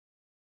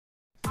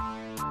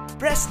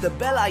press the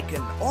bell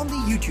icon on the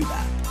YouTube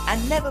app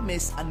and never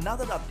miss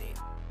another update.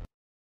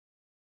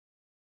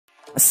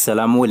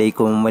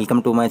 अस्सलामुअलैकुम,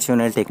 welcome to my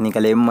channel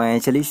technical M.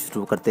 चलिए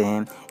शुरू करते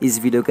हैं। इस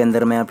video के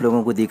अंदर मैं आप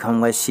लोगों को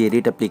दिखाऊंगा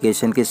शेयरइट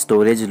एप्लीकेशन के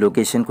स्टोरेज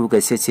लोकेशन को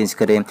कैसे चेंज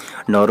करें।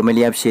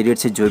 नॉर्मली आप शेयरइट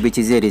से जो भी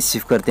चीज़ें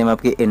रिसीव करते हैं वो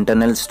आपके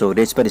इंटरनल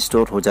स्टोरेज पर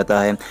स्टोर हो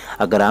जाता है।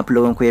 अगर आप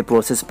लोगों को ये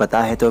प्रोसेस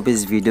पता है तो आप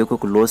इस वीडियो को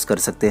क्लोज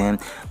कर सकते हैं।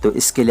 तो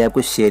इसके लिए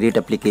आपको शेयरइट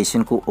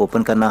एप्लीकेशन को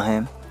ओपन करना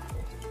है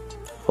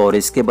और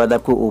इसके बाद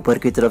आपको ऊपर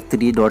की तरफ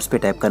 3 डॉट्स पे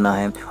टैप करना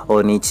है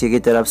और नीचे की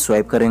तरफ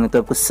स्वाइप करेंगे तो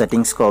आपको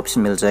सेटिंग्स का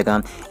ऑप्शन मिल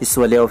जाएगा। इस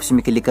वाले ऑप्शन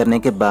में क्लिक करने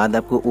के बाद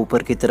आपको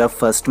ऊपर की तरफ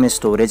फर्स्ट में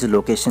स्टोरेज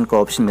लोकेशन का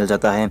ऑप्शन मिल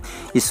जाता है।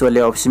 इस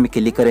वाले ऑप्शन में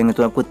क्लिक करेंगे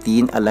तो आपको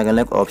 3 अलग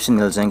अलग ऑप्शन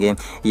मिल जाएंगे।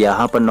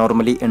 यहाँ पर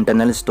नॉर्मली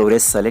इंटरनल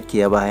स्टोरेज सेलेक्ट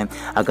किया हुआ है।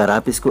 अगर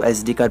आप इसको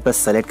SD कार्ड पर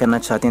सेलेक्ट करना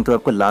चाहते हैं तो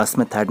आपको लास्ट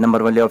में 3rd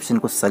नंबर वाले ऑप्शन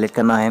को सेलेक्ट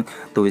करना है।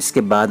 तो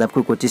इसके बाद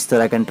आपको कुछ इस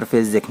तरह का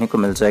इंटरफेस देखने को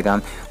मिल जाएगा।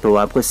 तो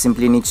आपको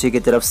सिंपली नीचे की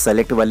तरफ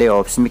सेलेक्ट वाले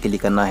ऑप्शन में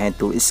क्लिक करना है।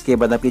 तो इसके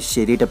बाद आपकी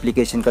शेयरइट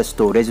एप्लीकेशन का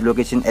स्टोरेज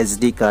लोकेशन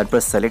SD कार्ड पर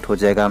सेलेक्ट हो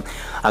जाएगा।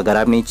 अगर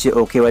आप नीचे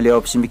ओके वाले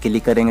ऑप्शन में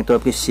क्लिक करेंगे तो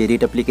आपकी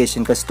शेयरइट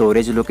एप्लीकेशन का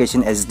स्टोरेज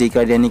लोकेशन SD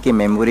कार्ड यानी कि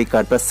मेमोरी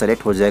कार्ड पर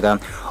सेलेक्ट हो जाएगा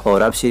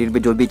और आप शेयरइट पे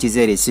जो भी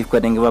चीज़ें रिसीव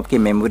करेंगे वो आपके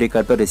मेमोरी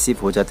कार्ड पर रिसीव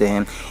हो जाते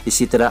हैं।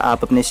 इसी तरह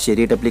आप अपने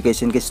शेयरइट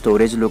एप्लीकेशन के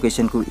स्टोरेज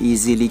लोकेशन को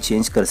ईजिली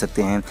चेंज कर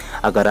सकते हैं।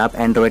 अगर आप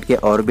एंड्रॉइड के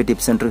और भी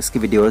टिप्स एंड ट्रिक्स की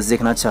वीडियोज़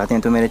देखना चाहते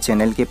हैं तो मेरे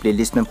चैनल के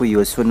प्लेलिस्ट में आपको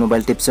useful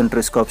mobile tips and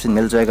tricks का ऑप्शन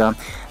मिल जाएगा,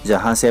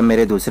 जहाँ से आप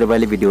मेरे दूसरे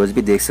वाले वीडियोज़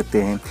भी देख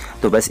सकते हैं।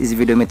 तो बस इस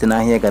वीडियो में इतना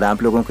ही। अगर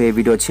आप लोगों को ये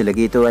वीडियो अच्छी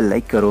लगी तो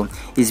लाइक करो।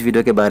 इस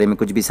वीडियो के बारे में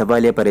कुछ भी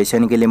सवाल या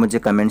परेशानी के लिए मुझे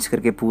कमेंट्स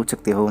करके पूछ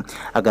सकते हो।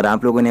 अगर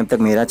आप लोगों ने अब तक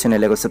मेरा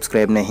चैनल को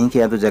सब्सक्राइब नहीं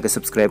किया तो जाकर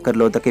सब्सक्राइब कर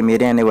लो ताकि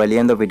मेरे आने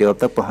वाली वीडियो अब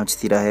तक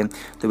पहुंचती रहे।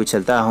 तो भी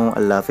चलता हूँ।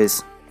 अल्लाह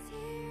हाफिज़।